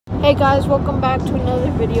Hey guys, welcome back to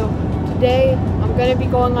another video. Today I'm going to be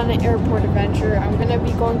going on an airport adventure. I'm going to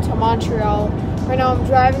be going to Montreal. Right now I'm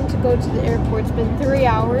driving to go to the airport. It's been 3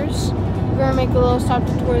 hours. We're going to make a little stop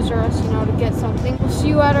to Toys R Us, to get something. We'll see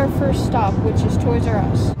you at our first stop, which is Toys R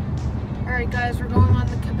Us. Alright guys, we're going on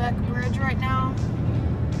the Quebec Bridge right now.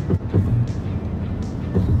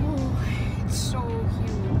 Oh, it's so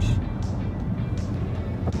huge.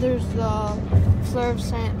 There's the Fleur of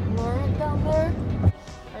Saint Laurent down there.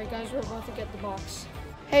 Alright guys, we're about to get the box.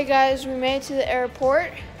 Hey guys, we made it to the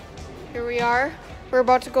airport. Here we are. We're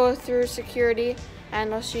about to go through security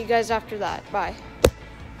and I'll see you guys after that. Bye.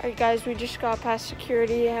 Alright guys, we just got past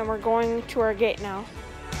security and we're going to our gate now.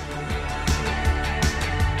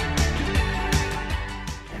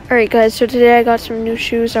 Alright guys, so today I got some new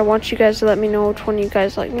shoes. I want you guys to let me know which one you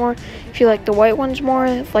guys like more. If you like the white ones more,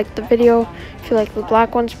 like the video. If you like the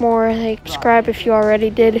black ones more, subscribe if you already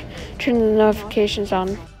did. Turn the notifications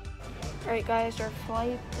on. Alright guys, our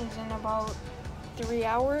flight is in about 3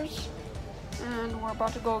 hours. And we're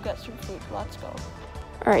about to go get some food. Let's go.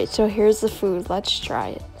 Alright, so here's the food. Let's try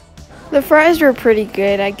it. The fries were pretty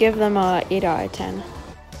good. I give them a 8 out of 10.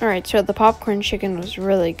 Alright, so the popcorn chicken was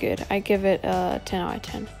really good. I give it a 10 out of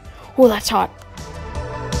 10. Oh, that's hot.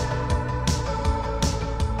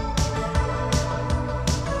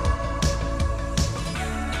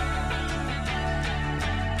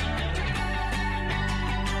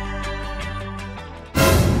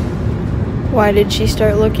 Why did she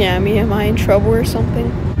start looking at me? Am I in trouble or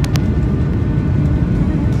something?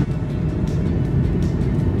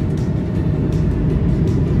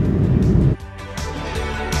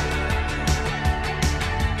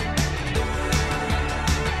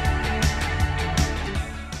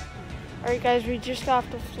 Alright guys, we just got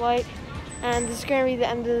off the flight and this is going to be the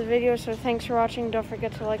end of the video, so thanks for watching. Don't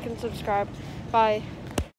forget to like and subscribe. Bye.